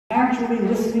actually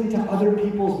listening to other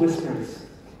people's whispers.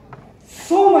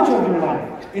 So much of your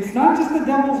life. It's not just the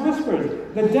devil's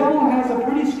whispers. The devil has a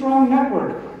pretty strong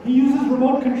network. He uses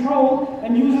remote control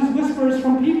and uses whispers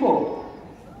from people.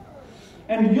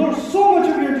 And so much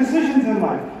of your decisions in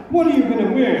life. What are you going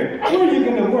to wear? Where are you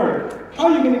going to work? How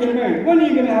are you going to get married? When are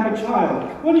you going to have a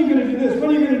child? When are you going to do this? When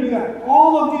are you going to do that?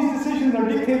 All of these decisions are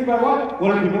dictated by what?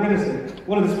 What are people going to say?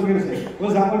 What is this one going to say? What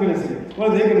is that one going to say? What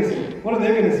are they going to say? What are they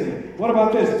going to say? What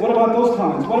about this? What about those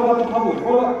comments? What about the public?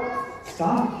 What about...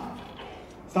 Stop.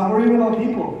 Stop worrying about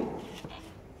people.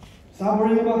 Stop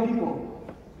worrying about people.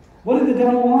 What did the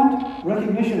devil want?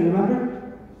 Recognition,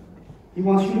 remember? He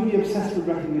wants you to be obsessed with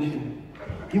recognition.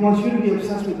 He wants you to be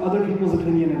obsessed with other people's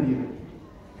opinion of you.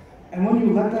 And when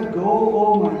you let that go,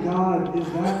 oh my God, is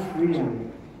that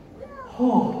freedom.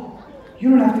 Oh, you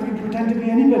don't have to pretend to be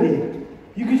anybody.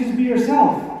 You could just be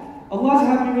yourself. Allah's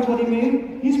happy with what He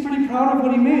made. He's pretty proud of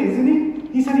what He made, isn't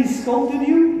He? He said He sculpted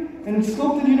you and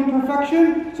sculpted you to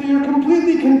perfection, so you're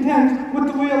completely content with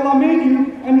the way Allah made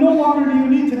you, and no longer do you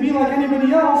need to be like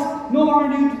anybody else, no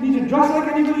longer do you need to dress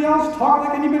like anybody else, talk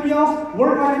like anybody else,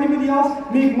 work like anybody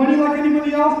else, make money like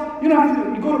anybody else. You don't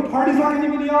have to go to parties like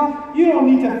anybody else. You don't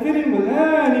need to fit in with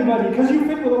anybody, because you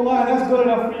fit with Allah, and that's good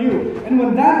enough for you. And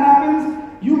when that happens,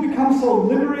 you become so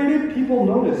liberated, people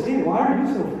notice, hey, why are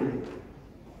you so free?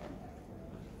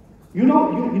 You know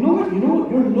what?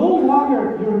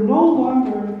 You're no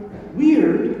longer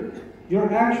weird,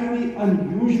 you're actually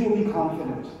unusually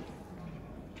confident.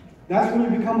 That's when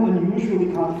you become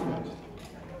unusually confident.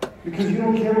 Because you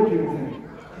don't care what people think.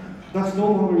 That's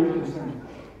no longer your concern.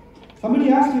 Somebody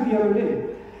asked me the other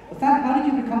day, Ustad, how did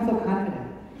you become so confident?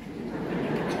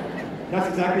 That's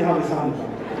exactly how they sounded.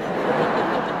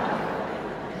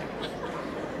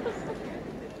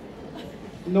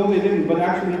 No, they didn't, but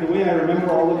actually the way I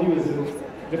remember all of you is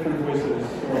different voices.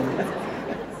 So.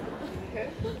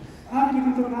 How did you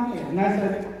become so confident? And I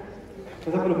said,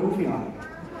 because I put a goofy on.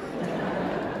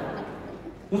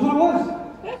 That's what it was.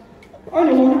 I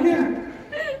no longer care.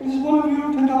 This is one of you,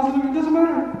 10,000 of you, it doesn't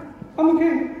matter. I'm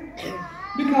okay.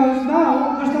 Because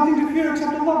now there's nothing to fear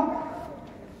except Allah.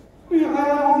 I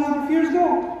let all the other fears go.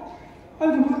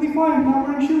 I'm completely fine not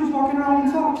wearing shoes, walking around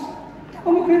in socks.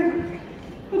 I'm okay.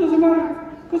 It doesn't matter.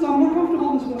 Because I'm more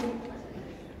comfortable this way.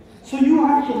 So you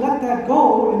have to let that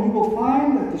go, and you will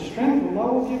find that the strength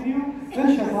Allah will give you,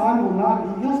 then Shaitan will not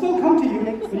be, he'll still come to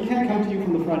you, but he can't come to you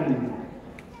from the front anymore.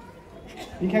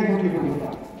 He can't come to you from the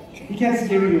front. He can't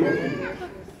scare you away.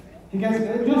 He can't,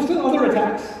 there's still other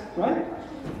attacks, right?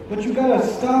 But you gotta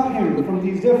stop him from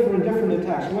these different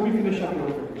attacks. So let me finish up real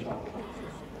quick, inshallah.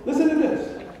 Listen to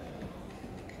this.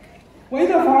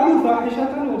 وَإِذَا فَعَلُوا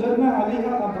فَاحِشَةً وَجَدْنَا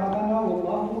عَلَيْهَا آبَاءَنَا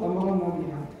وَاللَّهُ أَمَرَنَا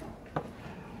بِهَا.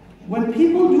 When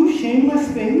people do shameless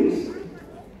things,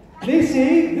 they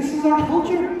say, this is our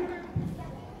culture.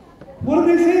 What do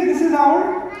they say? This is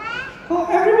our... Well,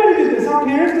 everybody did this. Our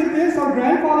parents did this. Our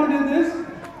grandfather did this.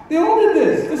 They all did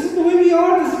this. This is the way we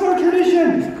are. This is our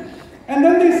tradition. And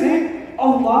then they say,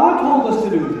 Allah told us to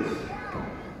do this.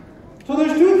 So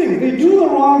there's two things. They do the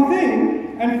wrong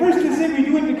thing, and first they say we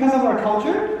do it because of our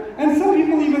culture, and some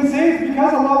people even say it's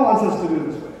because Allah wants us to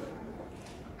do this way.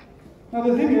 Now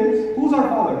the thing is, who's our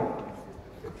father?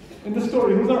 In the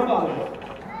story, who's our father?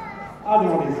 Adam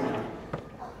alayhi salam.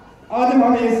 Adam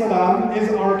alayhi salam is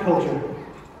our culture.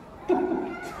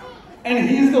 And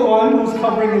he's the one who's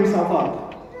covering himself up.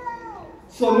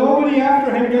 So nobody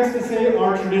after him gets to say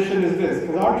our tradition is this,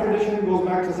 because our tradition goes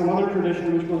back to some other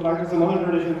tradition, which goes back to some other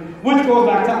tradition, which goes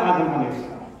back to Adam alayhi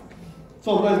salam.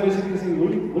 So Allah is basically saying,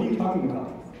 what are you talking about?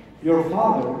 Your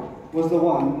father was the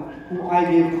one who I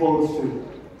gave clothes to.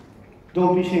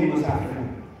 Don't be shameless after him.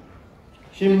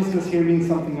 Shamelessness here means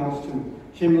something else too.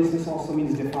 Shamelessness also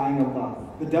means defying Allah.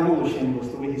 The devil was shameless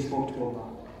the way he spoke to Allah.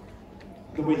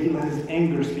 The way he let his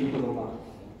anger speak with Allah.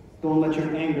 Don't let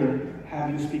your anger have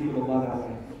you speak with Allah that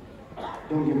way.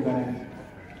 Don't give that in.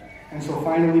 And so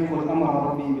finally, قُلْ أَمَرَ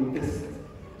رَبِّي بِالْقِسْطِ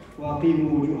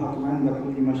وَأَقِيمُوا وُجُوهَكُمْ عِنْدَ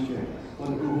كُلِّ مَسْجِدٍ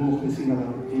وَادْعُوهُ مُخْلِصِينَ لَهُ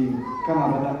الدِّينَ كَمَا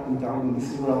بَدَأْكُمْ تَعُودُونَ. This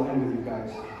is where I'll end with you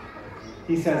guys.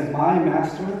 He says, my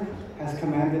master has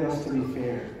commanded us to be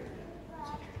fair.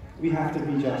 We have to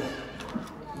be just.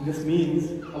 And this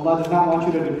means Allah does not want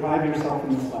you to deprive yourself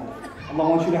in this life. Allah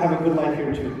wants you to have a good life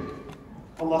here too.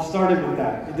 Allah started with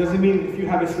that. It doesn't mean if you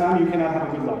have Islam, you cannot have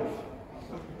a good life.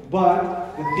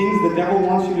 But the things the devil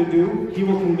wants you to do, he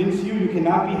will convince you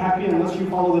cannot be happy unless you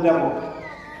follow the devil.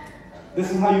 This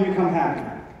is how you become happy.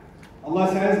 Allah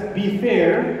says, be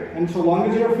fair, and so long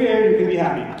as you're fair, you can be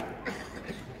happy.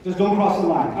 Just don't cross the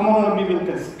line.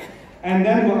 And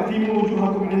then,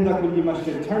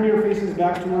 turn your faces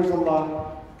back towards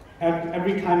Allah at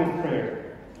every time of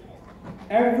prayer.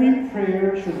 Every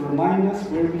prayer should remind us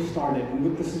where we started.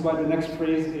 And this is why the next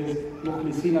phrase is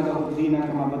مُخْلِصِينَ لَهُ الدِّينَ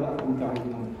كَمَا بَدَأَكُمْ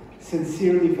تَعُودُونَ.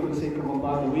 Sincerely for the sake of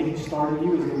Allah, the way He started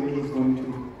you is the way He's going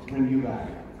to bring you back.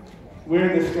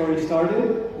 Where the story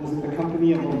started was in the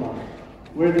company of Allah.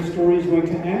 Where the story is going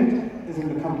to end is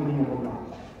in the company of Allah.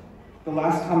 The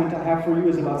last comment I have for you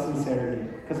is about sincerity.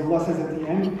 Because Allah says at the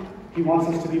end, He wants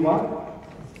us to be what?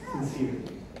 Sincere.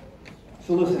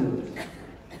 So listen to this.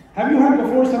 Have you heard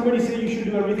before somebody say you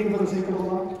should do everything for the sake of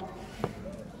Allah?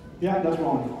 Yeah, that's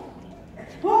wrong.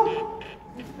 What?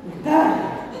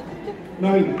 Dad.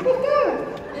 No, Dad.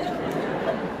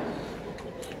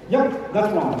 Yep,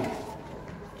 that's wrong.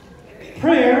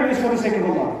 Prayer is for the sake of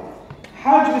Allah.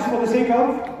 Hajj is for the sake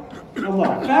of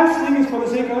Allah. Fasting is for the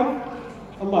sake of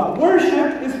Allah.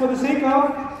 Worship is for the sake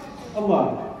of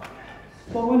Allah.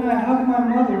 But when I hug my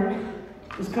mother,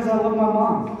 it's because I love my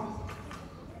mom.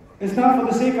 It's not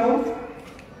for the sake of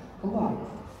Allah.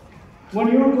 When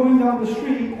you're going down the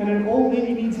street and an old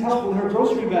lady needs help with her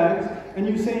grocery bags, and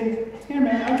you say, here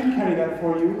man, I can carry that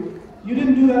for you. You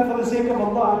didn't do that for the sake of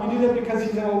Allah. You did it because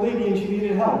she's an old lady and she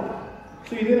needed help.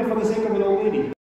 So you did it for the sake of an old lady.